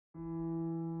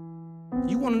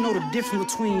You wanna know the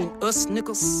difference between us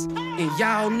niggas and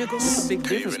y'all niggas? Big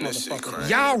difference, motherfucker.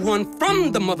 Y'all run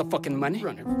from the motherfucking money.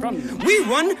 We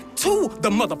run to the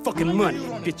motherfucking money,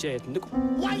 bitch ass nigga.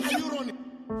 Why you running?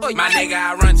 My nigga,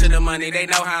 I run to the money, they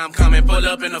know how I'm coming, pull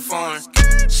up in the foreign.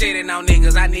 Shitting on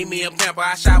niggas, I need me a pimper,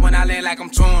 I shot when I land like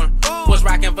I'm torn. Was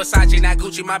rockin' Versace, not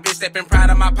Gucci, my bitch steppin' proud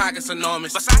of my pockets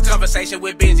enormous. Conversation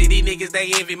with Benji, these niggas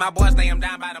they envy, my boys lay them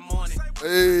down by the morning.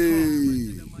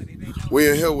 Hey, we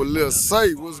in here with Lil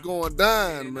Say, what's going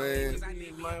down, man?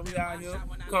 We out here,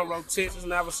 Conroe, Texas,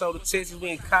 Navasota, Texas, we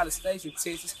in College Station,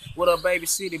 Texas. What up, Baby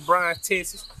City, Bryan,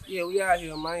 Texas? Yeah, we out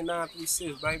here, man,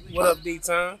 936, baby. What up,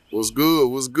 D-Time? What's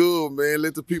good, man?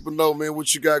 Let the people know, man,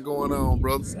 what you got going on,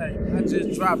 brother. Hey, I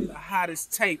just dropped the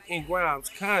hottest tape in Grimes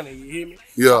County, you hear me?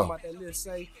 Yeah. Talking about that Lil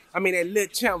Say, that Lil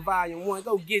Champ Volume 1,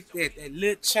 go get that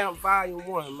Lil Champ Volume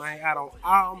 1, man, out on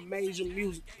all major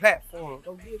music platforms.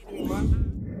 Go get that, man.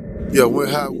 Yeah,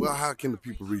 how can the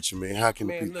people reach you, man? How can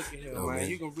the people? Look at here, man.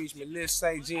 You can reach me, Lil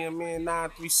Say, GMN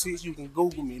 936. You can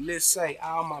Google me, Lil Say.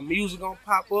 All my music gonna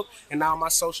pop up, and all my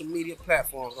social media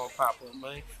platforms gonna pop up,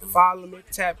 man. Follow me,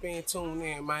 tap in, tune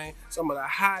in, man. Some of the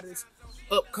hottest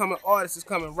upcoming artists is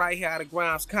coming right here out of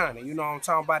Grimes County. You know what I'm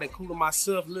talking about, including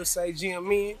myself, Lil Say,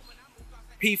 GMN.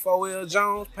 P4L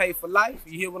Jones, Pay for Life.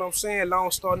 You hear what I'm saying? Lone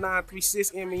Star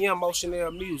 936, MEM, Motion Air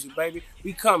Music, baby.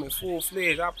 We coming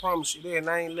full-fledged, I promise you that. And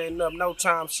I ain't letting up no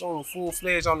time soon.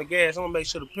 Full-fledged on the gas. I'm gonna make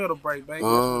sure the pedal brake, baby.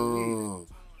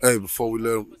 Hey, before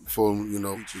you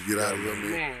get out of here,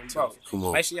 man. Bro, come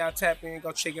on. Make sure y'all tap in,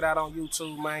 go check it out on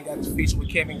YouTube, man. Got the feature with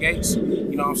Kevin Gates.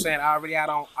 You know what I'm saying? Already out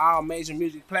on all major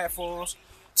music platforms.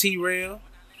 T-Rail.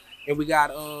 And we got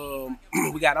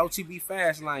OTB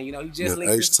Fastline, you know, he just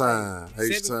linked this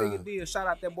seven-figure deal. Shout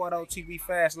out that boy to OTB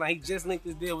Fastline. He just linked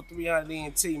this deal with 300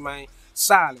 NT, man.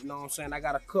 Solid, you know what I'm saying? I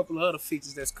got a couple of other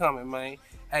features that's coming, man.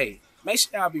 Hey, make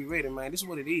sure y'all be ready, man. This is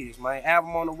what it is, man.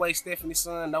 Album on the way, Stephanie's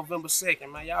son, November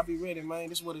 2nd, man. Y'all be ready, man.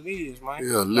 This is what it is, man.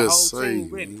 Yeah, let's say,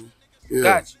 man. Yeah.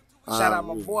 Got you. Shout out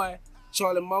my boy,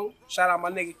 Charlie Mo. Shout out my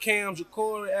nigga Cam,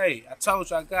 Jacory. Hey, I told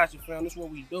you I got you, fam. This is what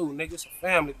we do, nigga. It's a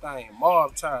family thing.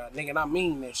 Mob time, nigga, and I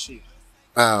mean that shit.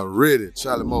 Already,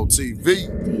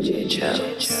 CharlieMoeTV. DJ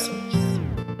Jones.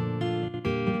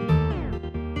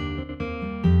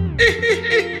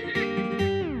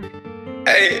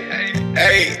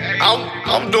 Hey,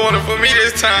 I'm doing it for me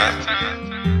this time.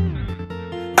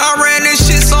 I ran this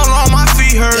shit so long, my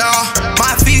feet hurt.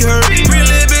 My feet hurt.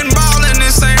 Really been ballin',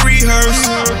 this ain't rehearsed.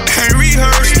 Ain't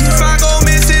rehearsed. If I go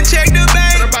missing, check the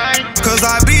bank. Cause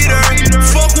I beat her.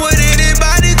 Fuck what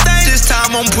anybody think. This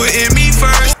time I'm putting me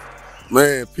first.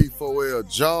 Man, P4L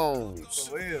Jones.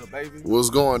 P4L, baby. What's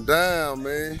going down,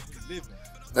 man?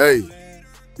 Hey,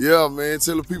 yeah, man.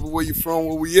 Tell the people where you from,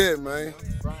 where we at, man.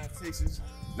 Bryan, Texas.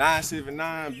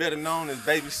 979, better known as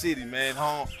Baby City, man.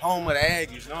 Home of the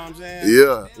Aggies, you know what I'm saying?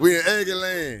 Yeah, we in Aggie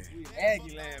land. We in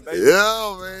Aggie land, baby.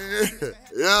 Yeah, man.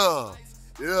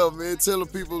 Yeah, man. Tell the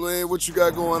people, man, what you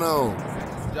got going on.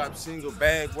 Drop single,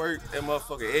 bag work, that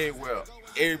motherfucker everywhere.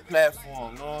 Every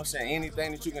platform, you know what I'm saying?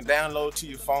 Anything that you can download to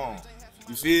your phone.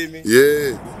 You feel me?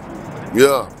 Yeah. You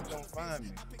don't find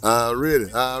me. Already.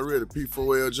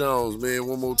 P4L Jones, man.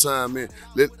 One more time, man.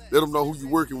 Let them know who you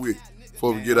working with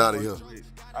before we get out of here.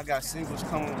 I got singles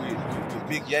coming with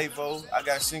Big Yavo. I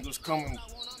got singles coming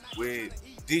with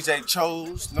DJ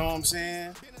Chose, know what I'm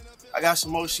saying? I got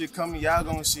some more shit coming, y'all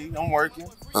gonna see. I'm working.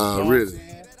 Really?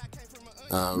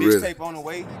 Mixtape on the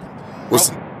way. What's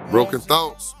Broken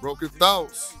Thoughts?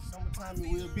 Summertime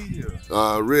we will be here.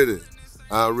 Already,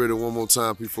 one more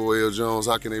time, P4L Jones.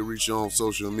 How can they reach you on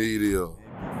social media?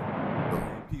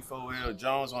 P4L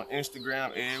Jones on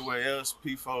Instagram, everywhere else,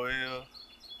 P4L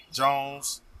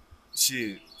Jones.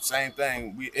 Shit, same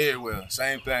thing. We everywhere,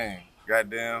 same thing.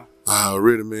 Goddamn.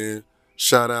 Already, man.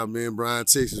 Shout out, man. Bryan,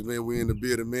 Texas, man. We in the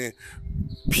building, man.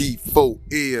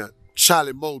 P4L,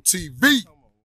 CharlieMoeTV.